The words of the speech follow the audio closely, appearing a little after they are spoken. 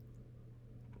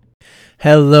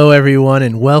Hello, everyone,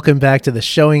 and welcome back to the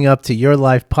Showing Up to Your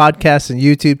Life podcast and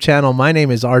YouTube channel. My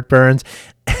name is Art Burns,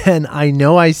 and I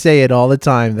know I say it all the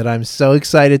time that I'm so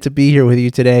excited to be here with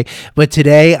you today, but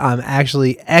today I'm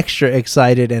actually extra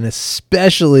excited and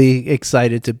especially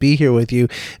excited to be here with you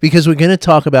because we're going to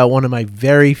talk about one of my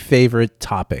very favorite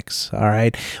topics, all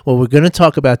right? What we're going to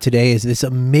talk about today is this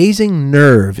amazing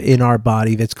nerve in our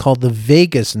body that's called the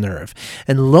vagus nerve.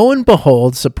 And lo and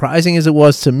behold, surprising as it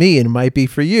was to me, and it might be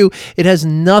for you, it has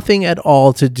nothing at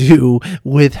all to do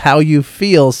with how you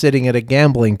feel sitting at a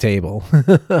gambling table.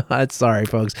 Sorry,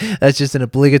 folks. That's just an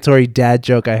obligatory dad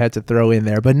joke I had to throw in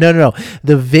there. But no.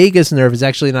 The vagus nerve is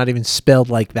actually not even spelled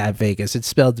like that, Vegas. It's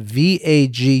spelled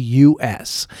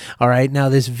V-A-G-U-S. All right. Now,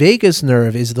 this vagus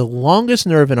nerve is the longest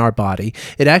nerve in our body.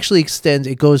 It actually extends.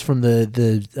 It goes from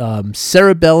the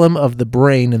cerebellum of the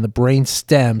brain and the brain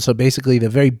stem. So basically the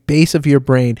very base of your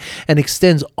brain, and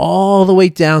extends all the way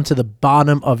down to the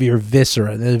bottom of your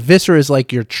viscera. The viscera is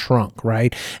like your trunk,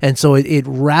 right? And so it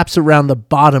wraps around the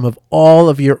bottom of all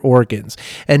of your organs.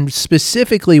 And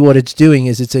specifically what it's doing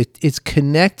is it's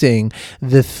connecting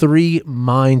the three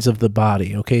minds of the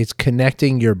body, okay? It's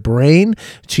connecting your brain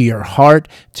to your heart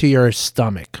to your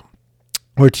stomach,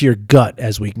 or to your gut,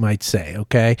 as we might say,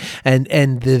 okay?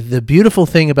 And the beautiful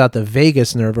thing about the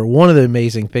vagus nerve, or one of the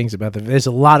amazing things about there's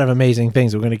a lot of amazing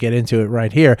things, we're going to get into it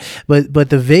right here, but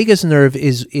the vagus nerve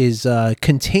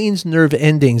contains nerve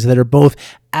endings that are both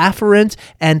afferent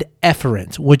and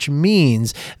efferent, which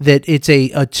means that it's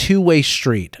a two-way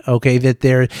street, okay?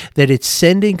 That it's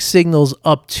sending signals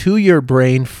up to your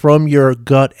brain from your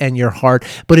gut and your heart,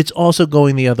 but it's also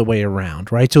going the other way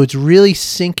around, right? So it's really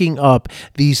syncing up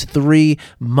these three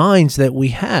minds that we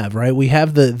have, right? We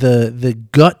have the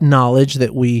gut knowledge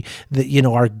that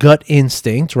our gut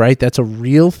instinct, right? That's a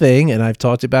real thing, and I've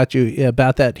talked about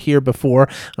that here before,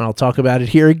 and I'll talk about it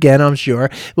here again, I'm sure.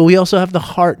 But we also have the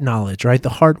heart knowledge, right?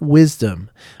 The heart wisdom,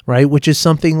 right? Which is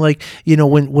something like,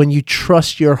 when you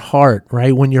trust your heart,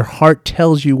 right? When your heart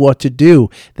tells you what to do,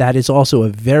 that is also a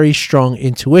very strong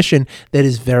intuition that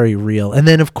is very real. And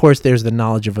then, of course, there's the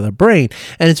knowledge of the brain.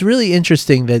 And it's really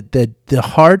interesting that the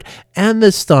heart and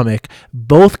the stomach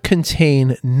both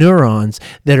contain neurons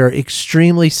that are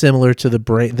extremely similar to the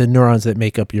brain, the neurons that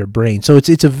make up your brain. So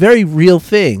it's a very real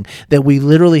thing that we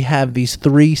literally have these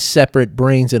three separate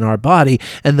brains in our body,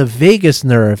 and the vagus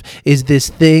nerve is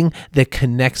this thing that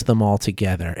connects them all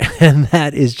together. And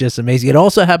that is just amazing. It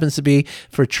also happens to be,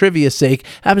 for trivia's sake,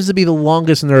 the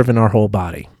longest nerve in our whole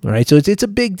body, right? So it's a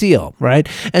big deal, right?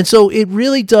 And so it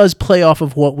really does play off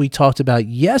of what we talked about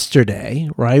yesterday,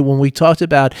 right? When we talked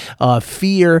about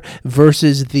fear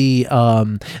versus the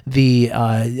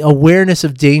awareness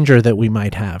of danger that we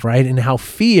might have, right? And how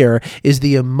fear is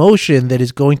the emotion that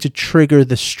is going to trigger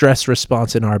the stress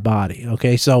response in our body.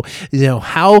 Okay, so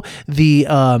how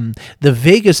the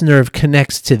vagus nerve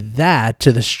connects to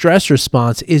the stress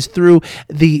response is through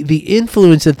the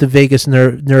influence that the vagus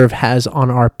nerve has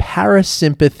on our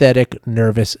parasympathetic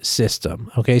nervous system.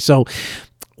 Okay, so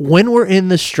when we're in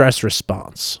the stress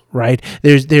response, right,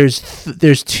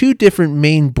 there's two different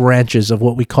main branches of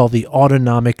what we call the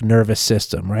autonomic nervous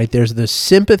system, right? There's the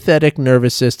sympathetic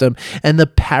nervous system and the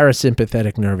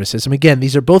parasympathetic nervous system. Again,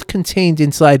 these are both contained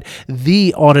inside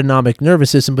the autonomic nervous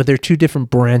system, but they're two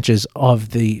different branches of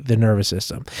the nervous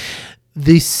system.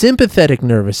 The sympathetic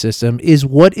nervous system is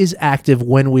what is active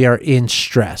when we are in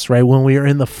stress, right? When we are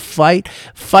in the fight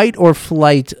or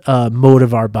flight mode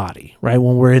of our body, right?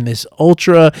 When we're in this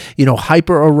ultra,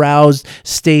 hyper aroused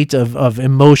state of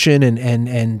emotion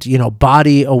and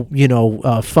body,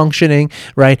 functioning,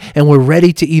 right? And we're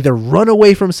ready to either run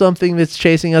away from something that's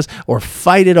chasing us or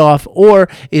fight it off, or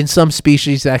in some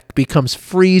species that becomes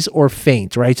freeze or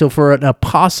faint, right? So for an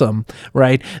opossum,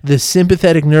 right, the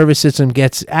sympathetic nervous system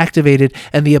gets activated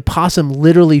and the opossum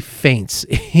literally faints.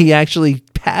 He actually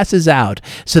passes out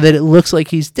so that it looks like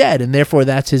he's dead, and therefore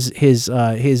that's his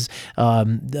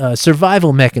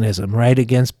survival mechanism, right,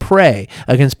 against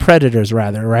predators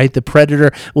rather, right? The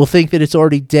predator will think that it's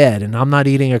already dead, and I'm not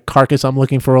eating a carcass, I'm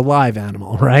looking for a live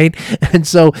animal, right? And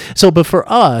so but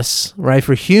for us, right,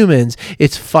 for humans,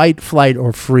 it's fight, flight,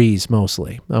 or freeze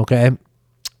mostly, okay?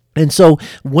 And so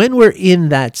when we're in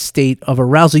that state of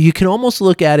arousal, you can almost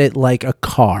look at it like a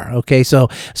car, okay? So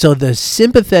the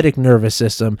sympathetic nervous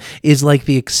system is like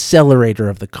the accelerator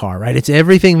of the car, right? It's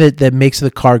everything that makes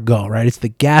the car go, right? It's the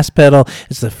gas pedal,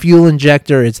 it's the fuel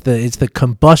injector, it's the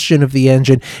combustion of the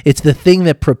engine, it's the thing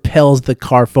that propels the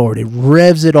car forward. It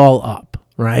revs it all up.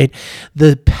 right?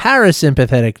 The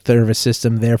parasympathetic nervous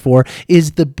system, therefore,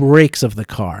 is the brakes of the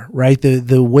car, right?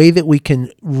 The way that we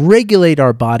can regulate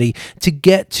our body to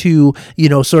get to,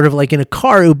 sort of like in a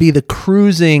car, it would be the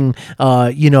cruising,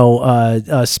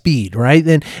 speed, right?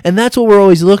 And that's what we're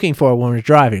always looking for when we're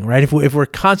driving, right? If we're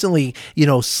constantly,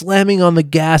 slamming on the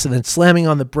gas and then slamming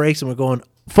on the brakes and we're going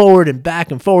forward and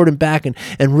back and forward and back and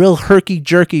real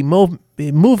herky-jerky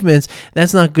movements,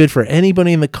 that's not good for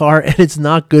anybody in the car, and it's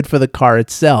not good for the car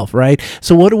itself, right?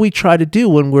 So what do we try to do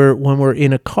when we're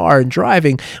in a car and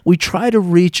driving? We try to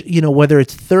reach, whether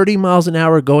it's 30 miles an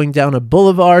hour going down a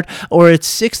boulevard or it's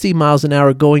 60 miles an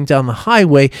hour going down the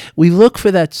highway, we look for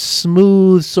that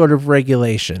smooth sort of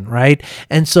regulation, right?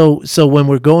 And so when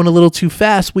we're going a little too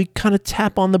fast, we kind of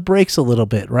tap on the brakes a little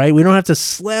bit, right? We don't have to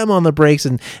slam on the brakes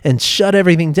and shut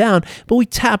everything down, but we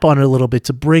tap on it a little bit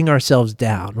to bring ourselves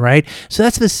down, right? So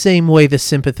that's the same way the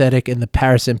sympathetic and the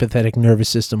parasympathetic nervous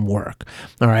system work,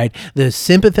 all right? The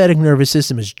sympathetic nervous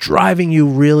system is driving you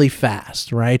really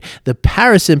fast, right? The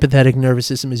parasympathetic nervous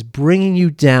system is bringing you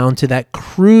down to that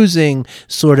cruising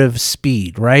sort of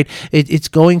speed, right? It's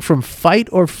going from fight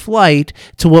or flight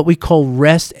to what we call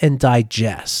rest and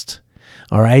digest.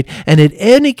 All right. And at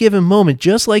any given moment,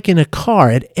 just like in a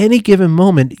car, at any given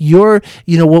moment,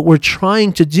 what we're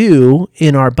trying to do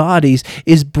in our bodies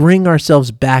is bring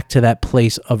ourselves back to that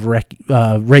place of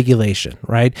regulation,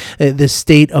 right? The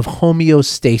state of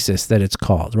homeostasis that it's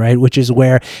called, right? Which is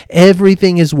where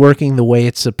everything is working the way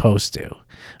it's supposed to.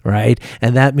 Right?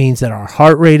 And that means that our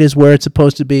heart rate is where it's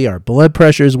supposed to be, our blood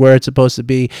pressure is where it's supposed to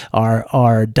be,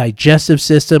 our digestive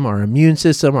system, our immune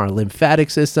system, our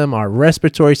lymphatic system, our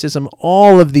respiratory system,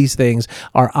 all of these things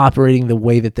are operating the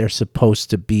way that they're supposed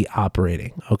to be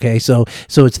operating. Okay? So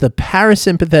it's the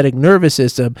parasympathetic nervous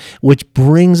system which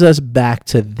brings us back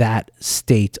to that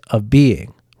state of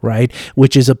being. Right?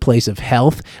 Which is a place of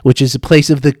health, which is a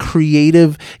place of the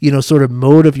creative, sort of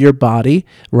mode of your body,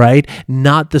 right?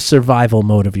 Not the survival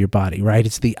mode of your body, right?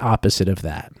 It's the opposite of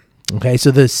that. Okay.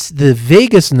 So the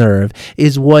vagus nerve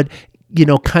is what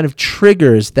kind of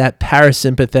triggers that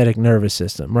parasympathetic nervous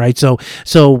system, right?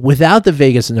 So without the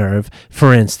vagus nerve,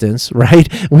 for instance, right,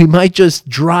 we might just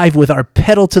drive with our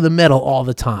pedal to the metal all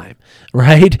the time,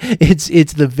 right?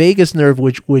 It's the vagus nerve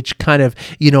which kind of,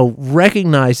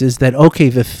 recognizes that, okay,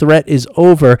 the threat is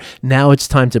over. Now it's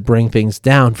time to bring things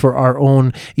down for our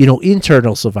own,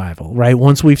 internal survival, right?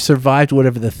 Once we've survived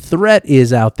whatever the threat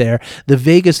is out there, the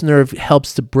vagus nerve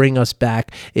helps to bring us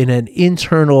back in an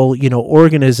internal,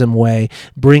 organism way,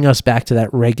 bring us back to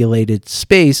that regulated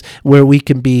space where we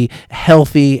can be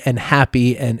healthy and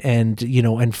happy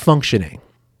and functioning.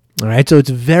 All right. So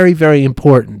it's very, very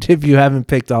important if you haven't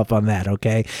picked up on that.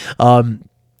 Okay.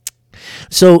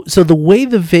 So the way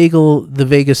the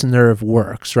vagus nerve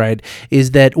works, right,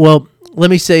 is that, well,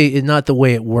 let me say not the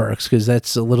way it works, because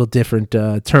that's a little different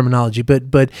terminology,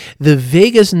 but the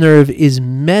vagus nerve is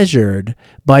measured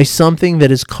by something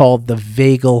that is called the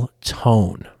vagal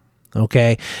tone.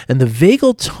 Okay. And the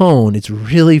vagal tone, it's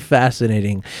really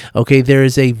fascinating. Okay. There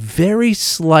is a very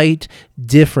slight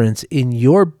difference in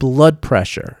your blood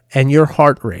pressure and your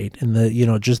heart rate and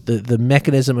the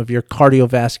mechanism of your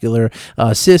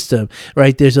cardiovascular system,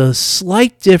 right? There's a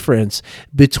slight difference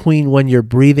between when you're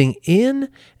breathing in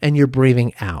and you're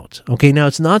breathing out. Okay. Now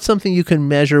it's not something you can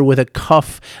measure with a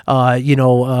cuff,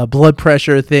 blood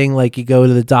pressure thing, like you go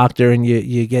to the doctor and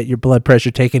you get your blood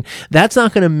pressure taken. That's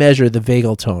not going to measure the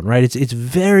vagal tone, right? It's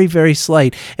very, very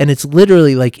slight, and it's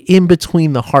literally like in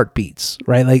between the heartbeats,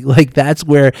 right? Like that's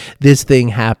where this thing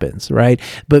happens, right?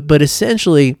 But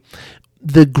essentially,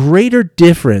 the greater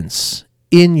difference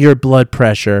in your blood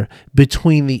pressure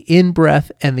between the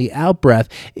in-breath and the out-breath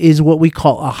is what we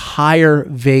call a higher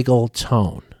vagal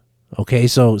tone. Okay,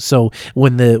 so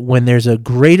when there's a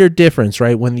greater difference,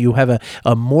 right, when you have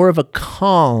a more of a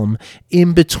calm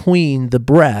in between the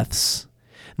breaths,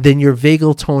 then your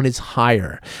vagal tone is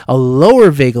higher. A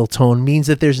lower vagal tone means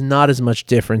that there's not as much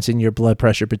difference in your blood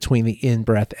pressure between the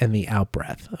in-breath and the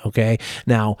out-breath, okay?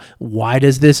 Now, why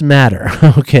does this matter,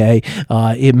 okay?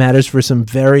 It matters for some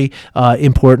very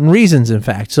important reasons, in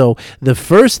fact. So the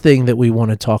first thing that we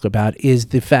want to talk about is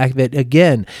the fact that,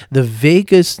 again, the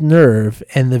vagus nerve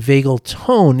and the vagal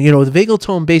tone, the vagal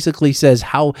tone basically says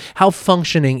how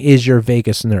functioning is your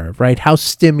vagus nerve, right? How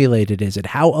stimulated is it?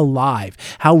 How alive?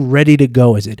 How ready to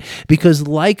go is it? Because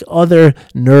like other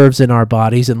nerves in our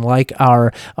bodies and like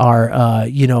our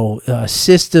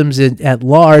systems at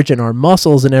large and our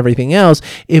muscles and everything else,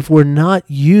 if we're not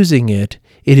using it,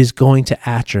 it is going to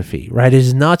atrophy, right? It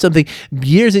is not something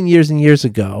years and years and years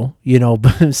ago,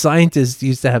 scientists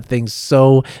used to have things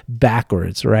so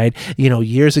backwards, right?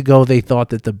 Years ago, they thought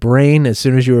that the brain, as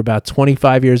soon as you were about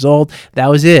 25 years old, that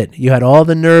was it. You had all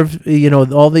the nerve,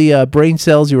 all the brain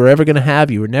cells you were ever going to have.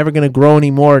 You were never going to grow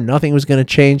anymore. Nothing was going to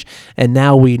change. And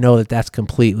now we know that that's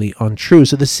completely untrue.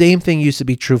 So the same thing used to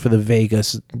be true for the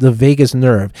vagus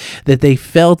nerve, that they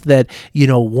felt that,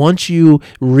 once you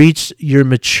reached your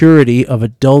maturity of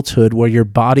adulthood where your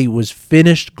body was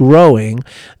finished growing,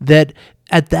 that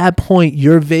at that point,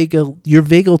 your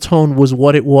vagal tone was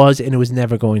what it was, and it was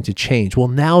never going to change. Well,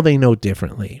 now they know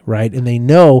differently, right? And they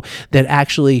know that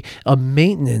actually a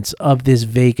maintenance of this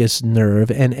vagus nerve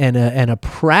and a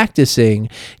practicing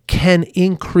can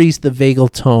increase the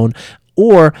vagal tone,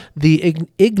 or the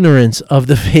ignorance of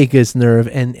the vagus nerve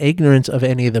and ignorance of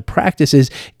any of the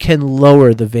practices can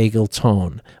lower the vagal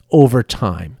tone over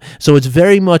time. So it's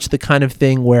very much the kind of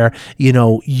thing where,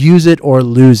 use it or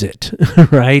lose it,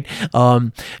 right?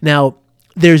 Now,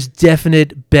 there's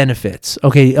definite benefits.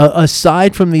 Okay,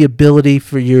 aside from the ability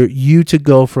for you to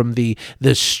go from the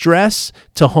stress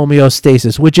to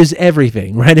homeostasis, which is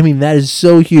everything, right? I mean, that is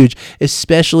so huge,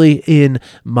 especially in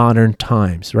modern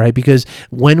times, right? Because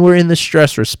when we're in the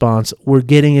stress response, we're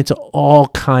getting into all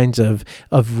kinds of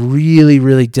really,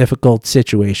 really difficult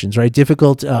situations, right?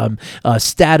 Difficult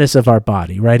status of our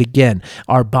body, right? Again,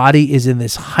 our body is in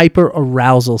this hyper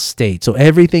arousal state. So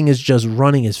everything is just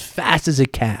running as fast as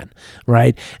it can, right?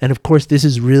 And of course, this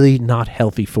is really not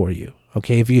healthy for you.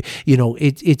 Okay, if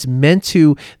it's meant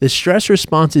to, the stress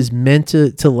response is meant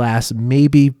to last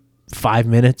maybe 5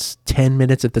 minutes, 10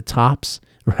 minutes at the tops,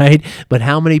 right? But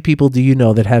how many people do you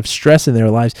know that have stress in their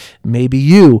lives? Maybe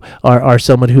you are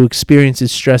someone who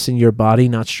experiences stress in your body,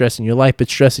 not stress in your life, but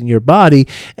stress in your body,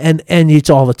 and it's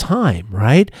all the time,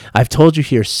 right? I've told you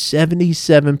here,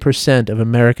 77% of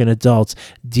American adults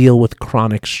deal with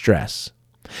chronic stress,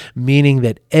 meaning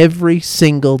that every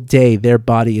single day their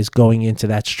body is going into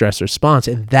that stress response.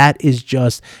 And that is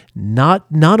just not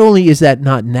only is that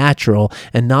not natural,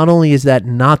 and not only is that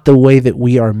not the way that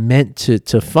we are meant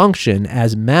to function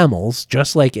as mammals,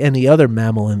 just like any other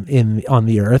mammal on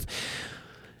the earth,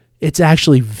 it's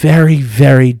actually very,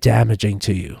 very damaging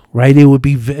to you, right? It would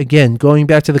be, again, going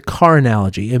back to the car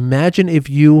analogy. Imagine if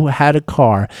you had a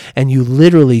car and you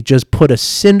literally just put a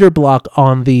cinder block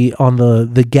on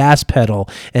the gas pedal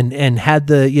and had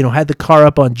the car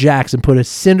up on jacks and put a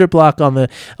cinder block on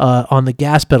the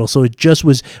gas pedal, so it just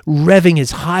was revving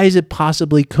as high as it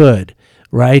possibly could.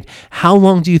 Right? How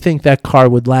long do you think that car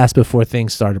would last before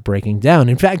things started breaking down?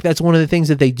 In fact, that's one of the things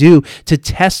that they do to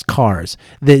test cars,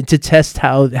 to test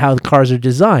how the cars are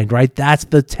designed, right? That's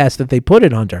the test that they put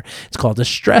it under. It's called a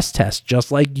stress test,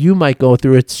 just like you might go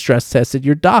through a stress test at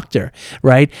your doctor,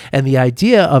 right? And the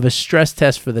idea of a stress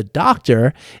test for the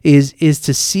doctor is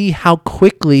to see how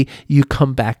quickly you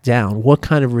come back down, what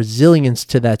kind of resilience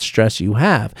to that stress you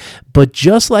have. But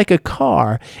just like a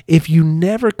car, if you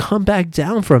never come back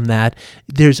down from that,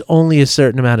 there's only a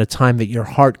certain amount of time that your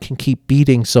heart can keep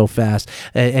beating so fast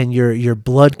and your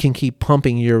blood can keep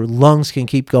pumping, your lungs can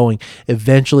keep going.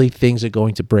 Eventually, things are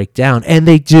going to break down, and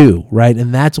they do, right?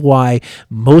 And that's why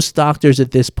most doctors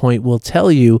at this point will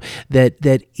tell you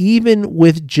that even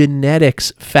with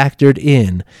genetics factored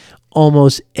in,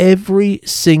 almost every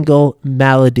single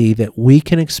malady that we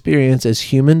can experience as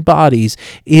human bodies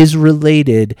is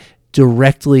related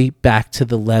directly back to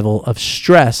the level of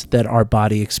stress that our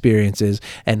body experiences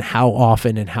and how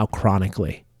often and how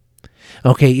chronically.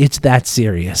 Okay, it's that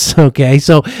serious. Okay,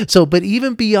 so but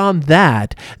even beyond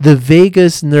that, the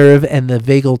vagus nerve and the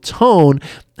vagal tone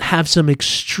have some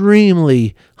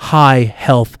extremely high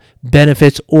health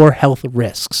benefits or health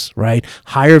risks, right?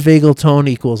 Higher vagal tone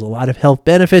equals a lot of health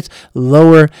benefits.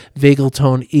 Lower vagal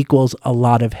tone equals a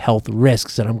lot of health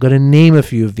risks. And I'm going to name a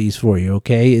few of these for you,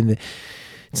 okay?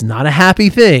 It's not a happy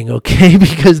thing, okay,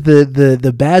 because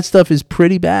the bad stuff is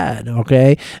pretty bad,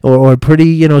 okay, or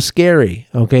pretty, scary,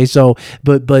 okay. So,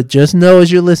 but just know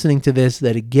as you're listening to this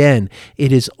that, again,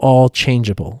 it is all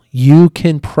changeable. You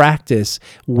can practice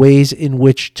ways in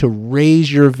which to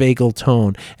raise your vagal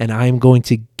tone, and I'm going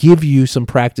to give you some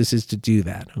practices to do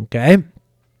that, okay.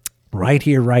 Right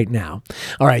here, right now.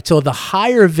 All right, so the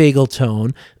higher vagal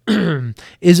tone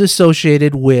is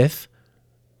associated with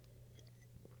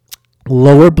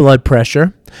lower blood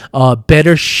pressure,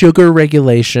 better sugar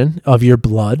regulation of your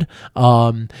blood,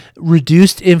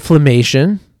 reduced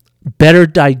inflammation, better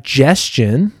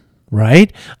digestion,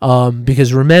 right?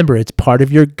 Because remember, it's part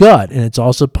of your gut and it's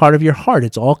also part of your heart.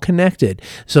 It's all connected.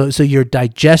 So your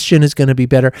digestion is going to be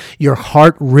better. Your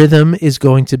heart rhythm is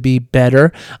going to be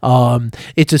better.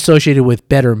 It's associated with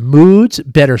better moods,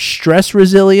 better stress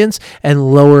resilience,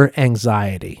 and lower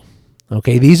anxiety.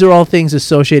 Okay, these are all things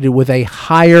associated with a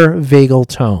higher vagal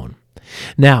tone.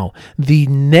 Now, the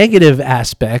negative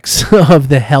aspects of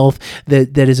the health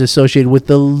that is associated with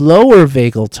the lower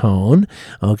vagal tone,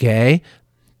 okay,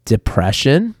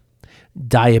 depression,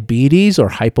 diabetes or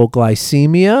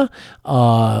hypoglycemia,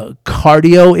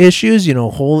 cardio issues,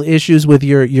 whole issues with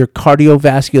your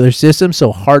cardiovascular system.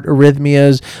 So heart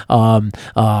arrhythmias,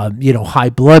 high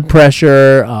blood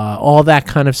pressure, all that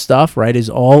kind of stuff, right, is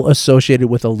all associated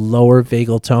with a lower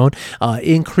vagal tone.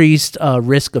 Increased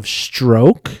risk of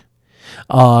stroke,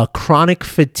 chronic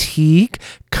fatigue,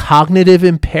 cognitive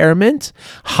impairment,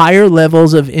 higher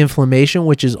levels of inflammation,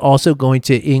 which is also going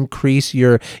to increase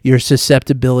your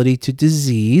susceptibility to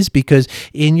disease, because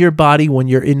in your body, when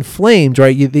you're inflamed,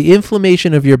 right, the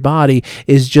inflammation of your body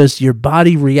is just your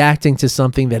body reacting to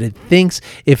something that it thinks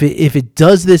if it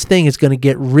does this thing, it's going to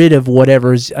get rid of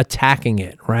whatever's attacking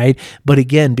it, right? But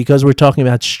again, because we're talking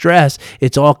about stress,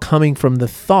 it's all coming from the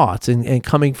thoughts and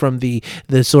coming from the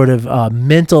sort of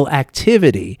mental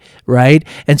activity, right?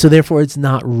 And so therefore it's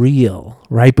not real,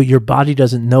 right? But your body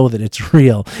doesn't know that it's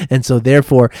real. And so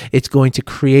therefore it's going to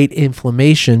create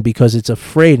inflammation because it's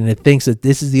afraid and it thinks that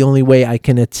this is the only way I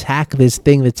can attack this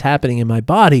thing that's happening in my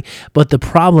body. But the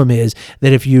problem is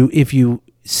that if you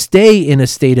stay in a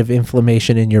state of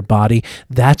inflammation in your body,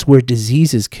 that's where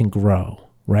diseases can grow,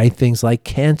 right? Things like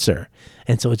cancer.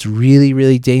 And so it's really,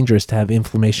 really dangerous to have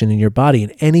inflammation in your body.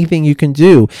 And anything you can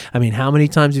do, I mean, how many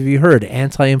times have you heard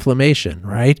anti-inflammation,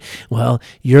 right? Well,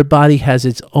 your body has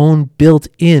its own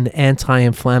built-in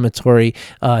anti-inflammatory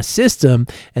system,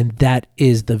 and that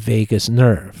is the vagus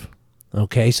nerve.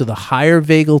 Okay, so the higher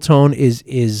vagal tone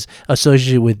is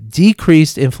associated with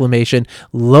decreased inflammation.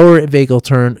 Lower vagal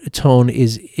tone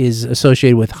is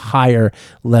associated with higher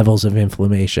levels of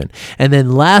inflammation. And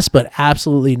then last but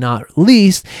absolutely not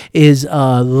least is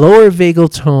lower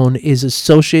vagal tone is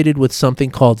associated with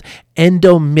something called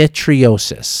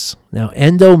endometriosis. Now,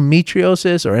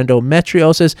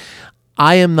 endometriosis,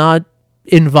 I am not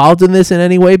involved in this in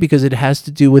any way because it has to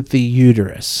do with the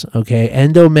uterus. Okay,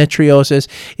 endometriosis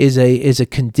is a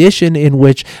condition in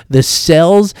which the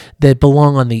cells that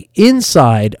belong on the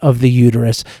inside of the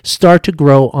uterus start to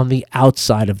grow on the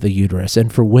outside of the uterus.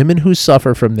 And for women who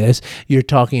suffer from this, you're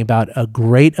talking about a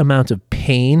great amount of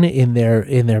pain in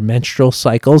their menstrual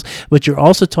cycles, but you're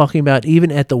also talking about,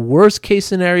 even at the worst case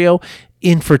scenario,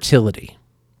 infertility.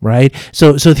 Right?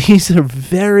 So these are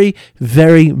very,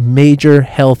 very major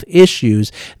health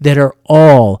issues that are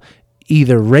all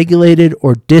either regulated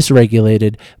or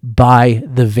dysregulated by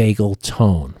the vagal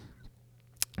tone.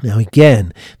 Now,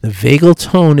 again, the vagal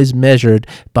tone is measured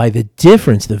by the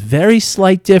difference, the very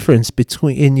slight difference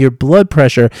in your blood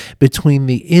pressure between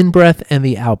the in-breath and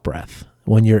the out-breath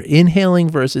when you're inhaling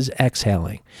versus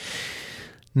exhaling.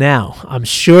 Now, I'm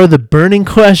sure the burning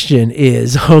question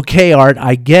is, okay, Art,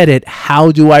 I get it.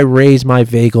 How do I raise my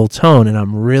vagal tone? And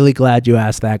I'm really glad you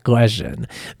asked that question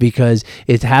because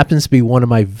it happens to be one of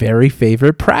my very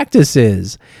favorite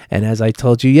practices. And as I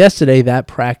told you yesterday, that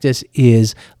practice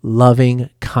is loving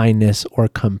kindness or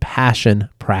compassion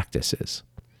practices.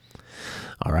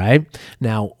 All right.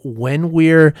 Now, when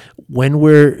we're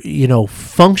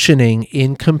functioning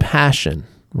in compassion,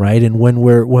 right, and when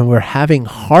we're having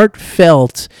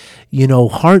heartfelt,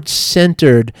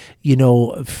 heart-centered,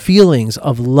 feelings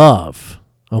of love,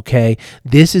 okay,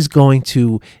 this is going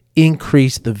to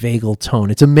increase the vagal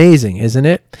tone. It's amazing, isn't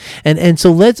it? And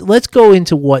so let's go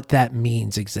into what that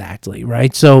means exactly,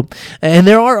 right? So, and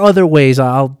there are other ways,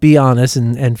 I'll be honest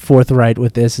and forthright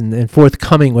with this and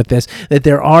forthcoming with this, that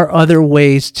there are other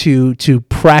ways to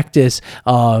practice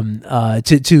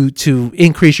to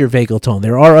increase your vagal tone.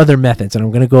 There are other methods, and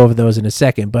I'm going to go over those in a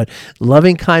second, but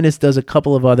loving kindness does a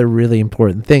couple of other really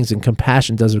important things, and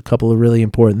compassion does a couple of really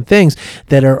important things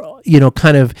that are,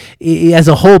 kind of as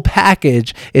a whole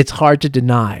package. It's hard to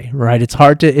deny, right? It's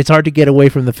hard to get away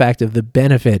from the fact of the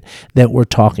benefit that we're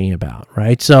talking about,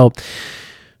 right? So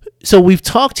we've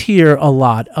talked here a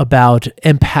lot about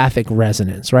empathic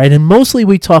resonance, right? And mostly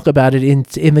we talk about it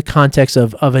in the context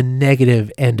of a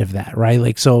negative end of that, right?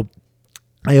 Like, so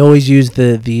I always use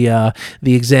the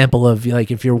example of, like,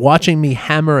 if you're watching me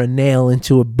hammer a nail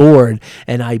into a board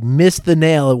and I miss the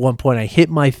nail at one point, I hit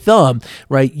my thumb,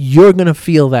 right? You're going to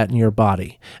feel that in your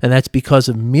body. And that's because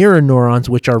of mirror neurons,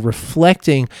 which are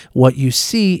reflecting what you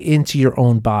see into your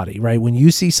own body, right? When you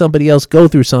see somebody else go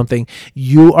through something,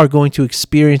 you are going to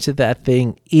experience that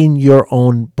thing in your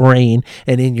own brain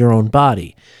and in your own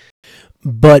body.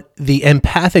 But the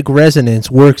empathic resonance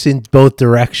works in both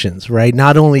directions, right?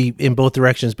 Not only in both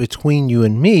directions between you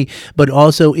and me, but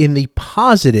also in the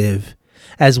positive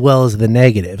as well as the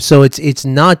negative. So it's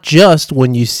not just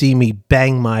when you see me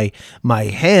bang my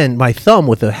thumb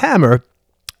with a hammer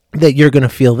that you're going to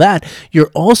feel that. You're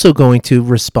also going to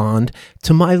respond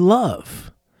to my love.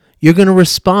 You're going to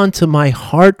respond to my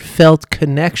heartfelt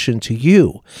connection to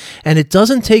you. And it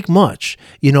doesn't take much,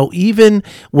 even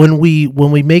when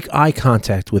we make eye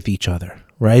contact with each other,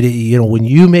 right? When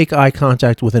you make eye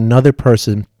contact with another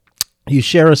person, you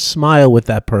share a smile with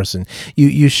that person.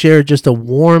 You share just a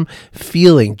warm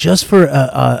feeling just for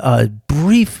a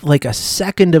brief, like a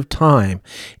second of time.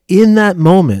 In that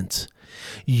moment,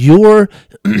 your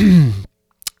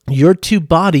two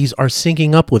bodies are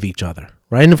syncing up with each other.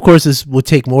 Right. And of course, this would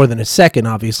take more than a second,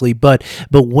 obviously. But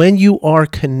when you are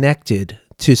connected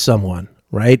to someone,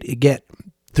 right, again,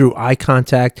 through eye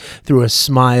contact, through a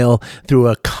smile, through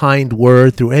a kind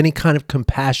word, through any kind of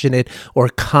compassionate or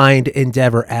kind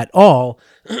endeavor at all,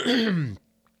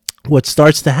 what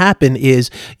starts to happen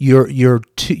is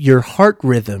your heart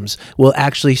rhythms will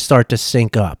actually start to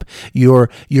sync up. Your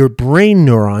brain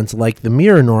neurons, like the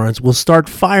mirror neurons, will start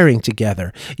firing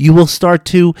together. You will start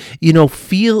to,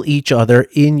 feel each other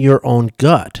in your own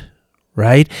gut,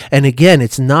 right? And again,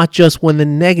 it's not just when the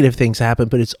negative things happen,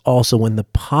 but it's also when the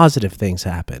positive things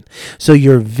happen. So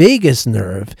your vagus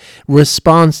nerve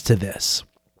responds to this,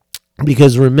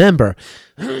 because remember,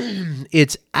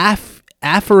 it's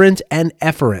afferent and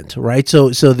efferent, right? So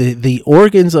the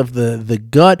organs of the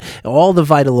gut, all the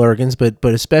vital organs, but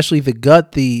especially the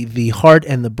gut, the heart,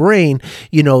 and the brain,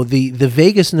 the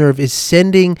vagus nerve is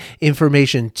sending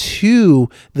information to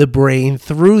the brain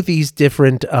through these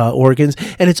different organs,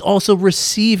 and it's also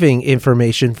receiving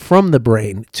information from the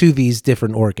brain to these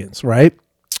different organs, right?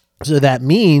 So that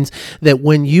means that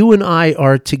when you and I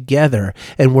are together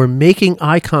and we're making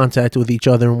eye contact with each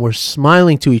other and we're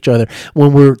smiling to each other,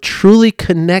 when we're truly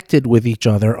connected with each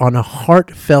other on a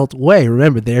heartfelt way,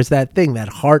 remember, there's that thing, that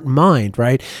heart-mind,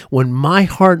 right? When my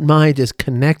heart-mind is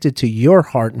connected to your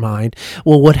heart-mind,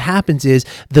 well, what happens is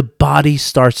the body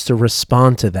starts to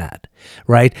respond to that,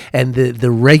 right? And the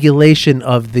regulation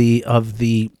of the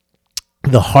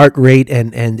heart rate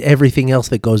and everything else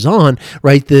that goes on,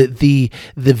 right? The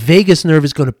vagus nerve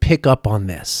is going to pick up on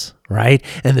this, right?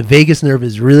 And the vagus nerve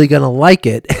is really going to like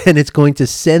it, and it's going to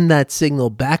send that signal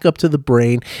back up to the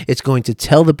brain. It's going to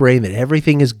tell the brain that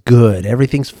everything is good,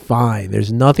 everything's fine,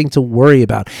 there's nothing to worry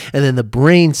about. And then the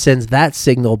brain sends that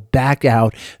signal back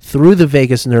out through the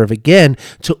vagus nerve again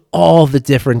to all the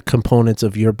different components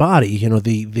of your body,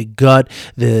 the gut,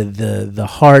 the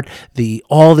heart,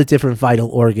 all the different vital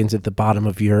organs at the bottom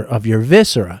of your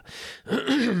viscera.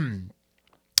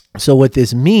 So what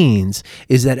this means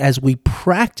is that as we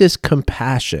practice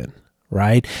compassion,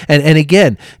 right? And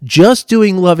again, just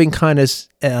doing loving kindness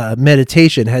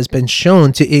meditation has been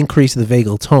shown to increase the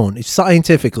vagal tone,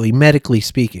 scientifically, medically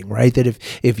speaking, right? That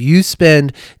if you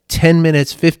spend 10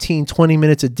 minutes, 15, 20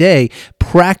 minutes a day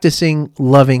practicing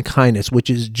loving kindness, which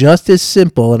is just as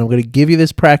simple, and I'm going to give you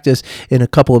this practice in a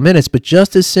couple of minutes, but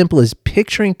just as simple as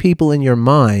picturing people in your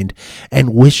mind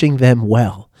and wishing them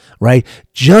well, right?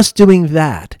 Just doing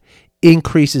that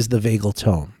increases the vagal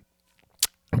tone.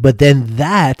 But then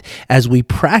that, as we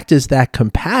practice that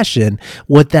compassion,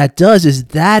 what that does is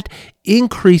that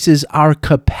increases our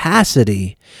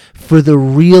capacity for the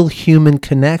real human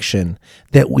connection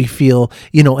that we feel,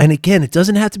 and again, it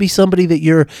doesn't have to be somebody that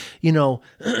you're,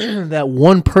 that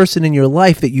one person in your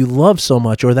life that you love so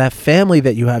much, or that family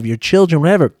that you have, your children,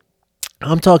 whatever.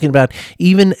 I'm talking about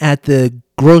even at the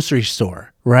grocery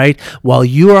store, right? While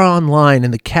you are online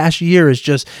and the cashier is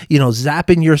just,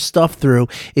 zapping your stuff through,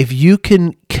 if you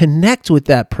can connect with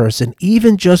that person,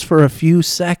 even just for a few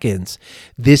seconds,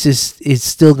 this is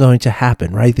still going to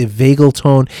happen, right? The vagal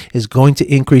tone is going to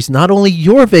increase not only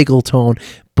your vagal tone,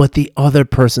 but the other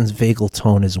person's vagal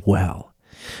tone as well.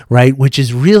 Right? Which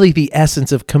is really the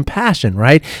essence of compassion,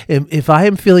 right? If I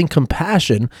am feeling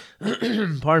compassion,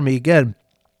 pardon me again,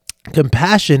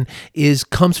 compassion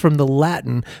comes from the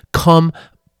Latin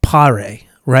compare,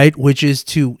 right? Which is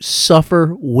to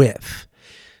suffer with.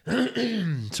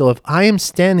 So if I am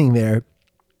standing there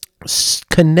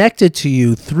connected to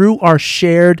you through our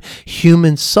shared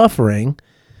human suffering,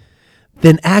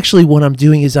 then actually what I'm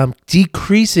doing is I'm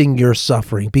decreasing your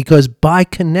suffering, because by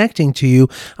connecting to you,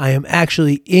 I am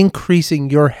actually increasing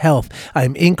your health.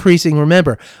 I'm increasing,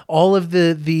 remember, all of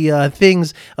the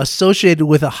things associated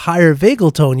with a higher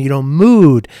vagal tone,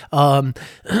 mood,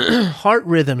 heart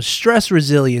rhythm, stress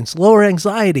resilience, lower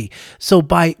anxiety. So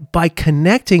by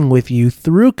connecting with you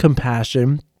through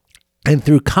compassion and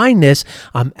through kindness,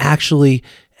 I'm actually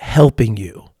helping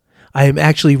you. I am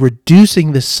actually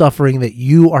reducing the suffering that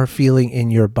you are feeling in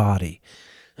your body.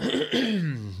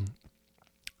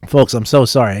 Folks, I'm so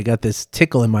sorry. I got this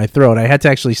tickle in my throat. I had to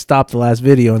actually stop the last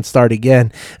video and start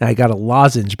again. And I got a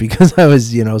lozenge because I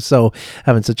was, so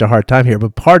having such a hard time here.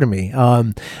 But pardon me.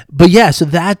 But yeah, so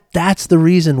that's the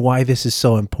reason why this is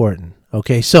so important.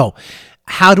 Okay, so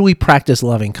how do we practice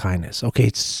loving kindness? Okay,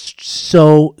 it's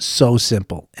so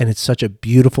simple, and it's such a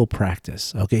beautiful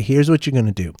practice. Okay, here's what you're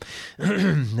going to do.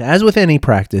 As with any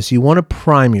practice, you want to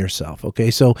prime yourself.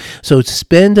 Okay, so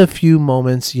spend a few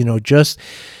moments, just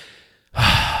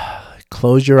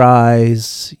close your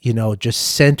eyes, just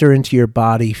center into your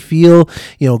body. Feel,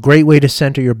 a great way to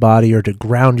center your body, or to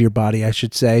ground your body, I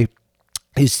should say,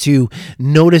 is to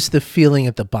notice the feeling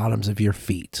at the bottoms of your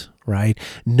feet. Right?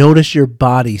 Notice your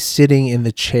body sitting in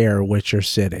the chair which you're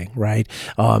sitting, right?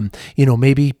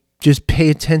 Maybe just pay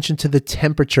attention to the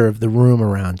temperature of the room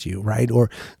around you, right?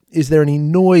 Or is there any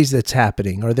noise that's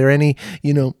happening? Are there any,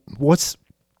 what's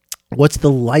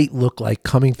the light look like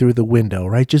coming through the window,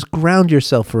 right? Just ground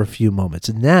yourself for a few moments.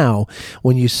 And now,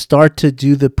 when you start to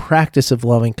do the practice of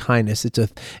loving kindness, it's a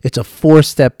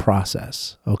 4-step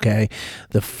process, okay?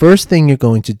 The first thing you're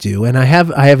going to do, and I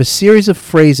have a series of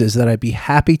phrases that I'd be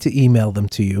happy to email them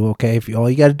to you, okay? If all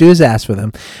you got to do is ask for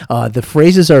them. The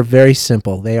phrases are very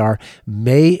simple. They are,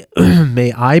 may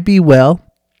I be well.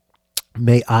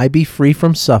 May I be free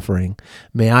from suffering.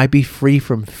 May I be free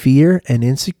from fear and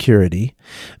insecurity.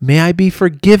 May I be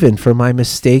forgiven for my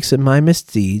mistakes and my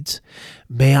misdeeds.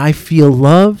 May I feel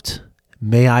loved.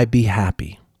 May I be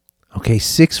happy. Okay,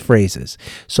 6 phrases.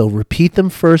 So repeat them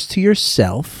first to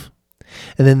yourself.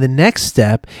 And then the next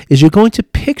step is you're going to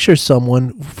picture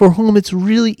someone for whom it's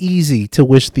really easy to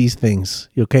wish these things.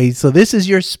 Okay, so this is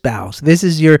your spouse. This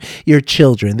is your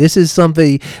children. This is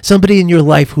somebody in your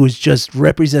life who just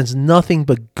represents nothing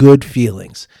but good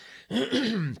feelings.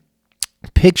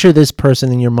 Picture this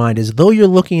person in your mind as though you're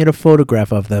looking at a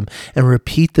photograph of them, and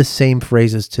repeat the same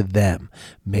phrases to them.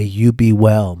 May you be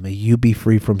well. May you be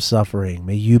free from suffering.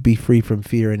 May you be free from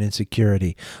fear and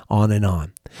insecurity, on and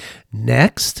on.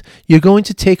 Next, you're going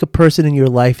to take a person in your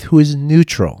life who is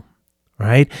neutral,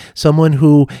 right? Someone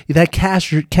who, that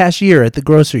cashier at the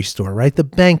grocery store, right? The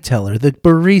bank teller, the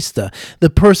barista, the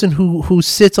person who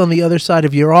sits on the other side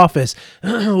of your office,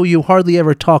 who you hardly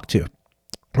ever talk to.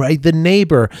 Right? The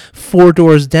neighbor 4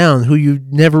 doors down who you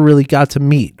never really got to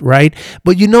meet, right?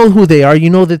 But you know who they are. You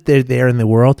know that they're there in the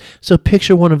world. So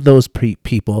picture one of those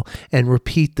people and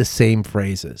repeat the same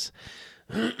phrases.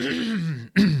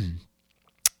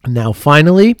 Now,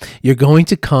 finally, you're going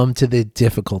to come to the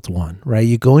difficult one, right?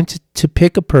 You're going to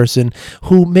pick a person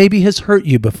who maybe has hurt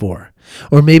you before.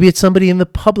 Or maybe it's somebody in the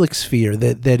public sphere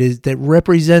that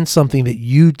represents something that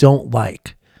you don't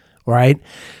like, right?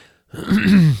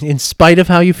 In spite of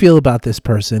how you feel about this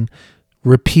person,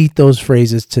 repeat those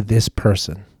phrases to this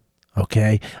person.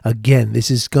 Okay? Again, this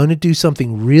is going to do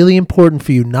something really important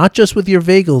for you, not just with your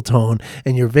vagal tone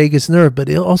and your vagus nerve,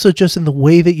 but also just in the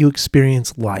way that you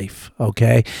experience life.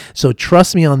 Okay? So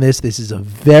trust me on this. This is a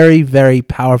very, very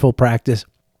powerful practice.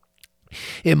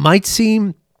 It might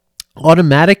seem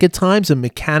automatic at times and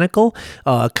mechanical,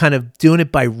 kind of doing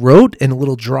it by rote and a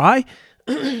little dry.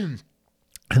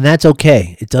 And that's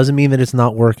okay. It doesn't mean that it's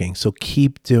not working. So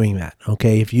keep doing that.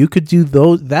 Okay. If you could do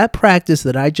that practice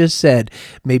that I just said,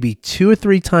 maybe 2 or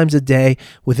 3 times a day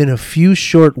within a few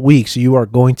short weeks, you are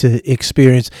going to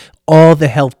experience all the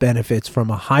health benefits from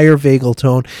a higher vagal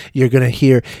tone. You're going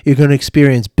to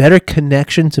experience better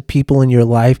connection to people in your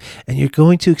life, and you're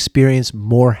going to experience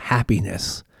more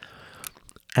happiness.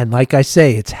 And like I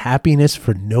say, it's happiness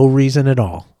for no reason at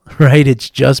all, right? It's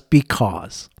just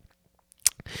because.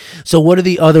 So what are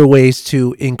the other ways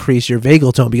to increase your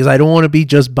vagal tone? Because I don't want to be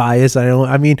just biased.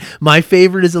 My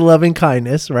favorite is the loving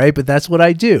kindness, right? But that's what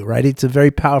I do, right? It's a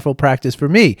very powerful practice for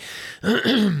me.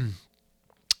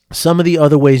 Some of the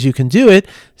other ways you can do it,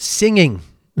 singing,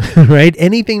 right?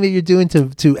 Anything that you're doing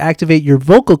to activate your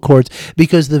vocal cords,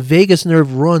 because the vagus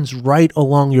nerve runs right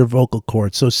along your vocal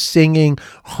cords. So singing,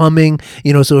 humming,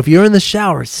 so if you're in the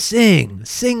shower, sing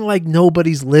like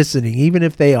nobody's listening, even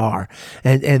if they are.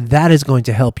 And that is going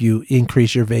to help you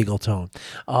increase your vagal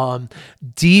tone.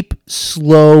 Deep,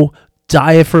 slow,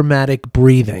 diaphragmatic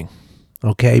breathing.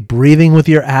 Okay, breathing with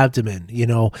your abdomen,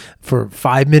 for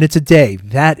 5 minutes a day,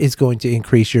 that is going to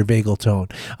increase your vagal tone.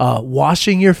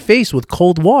 Washing your face with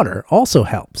cold water also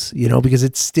helps, because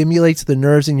it stimulates the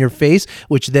nerves in your face,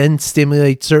 which then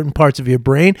stimulate certain parts of your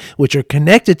brain, which are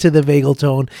connected to the vagal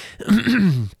tone.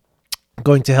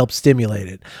 Going to help stimulate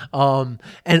it.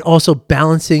 And also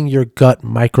balancing your gut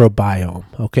microbiome.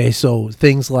 Okay, so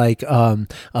things like what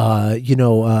do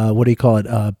you call it,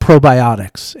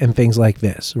 probiotics and things like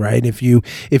this, right? If you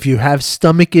have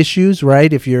stomach issues,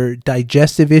 right, if you're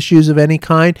digestive issues of any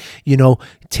kind,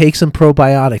 take some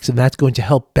probiotics, and that's going to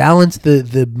help balance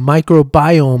the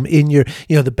microbiome in your,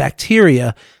 the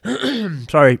bacteria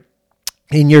sorry,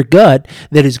 in your gut,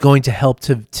 that is going to help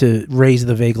to raise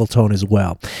the vagal tone as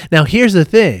well. Now, here's the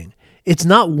thing. It's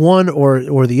not one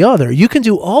or the other. You can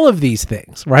do all of these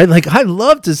things, right? Like, I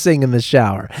love to sing in the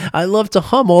shower. I love to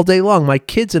hum all day long. My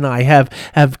kids and I have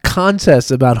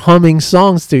contests about humming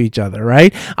songs to each other,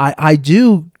 right? I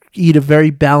do eat a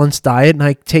very balanced diet, and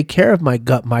I take care of my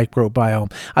gut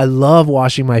microbiome. I love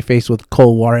washing my face with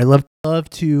cold water. I love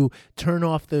to turn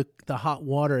off the hot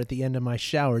water at the end of my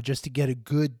shower just to get a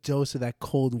good dose of that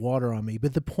cold water on me.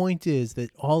 But the point is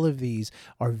that all of these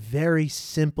are very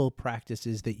simple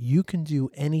practices that you can do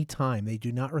anytime. They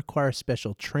do not require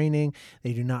special training.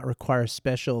 They do not require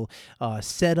special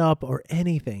setup or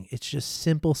anything. It's just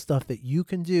simple stuff that you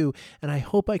can do. And I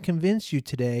hope I convinced you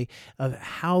today of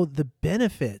how the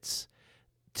benefits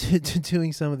to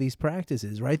doing some of these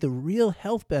practices, right? The real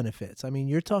health benefits. I mean,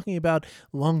 you're talking about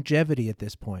longevity at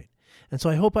this point. And so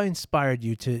I hope I inspired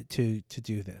you to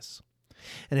do this.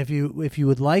 And if you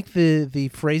would like the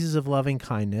phrases of loving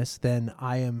kindness, then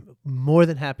I am more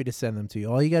than happy to send them to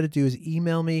you. All you got to do is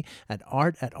email me at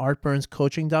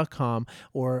art@artburnscoaching.com,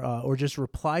 or just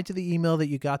reply to the email that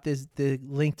you got the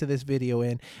link to this video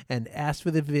in, and ask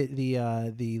for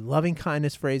the loving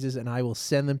kindness phrases, and I will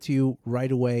send them to you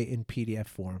right away in PDF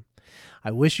form.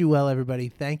 I wish you well, everybody.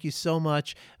 Thank you so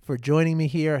much for joining me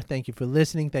here. Thank you for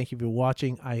listening. Thank you for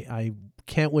watching. I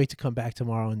can't wait to come back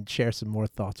tomorrow and share some more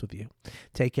thoughts with you.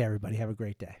 Take care, everybody. Have a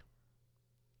great day.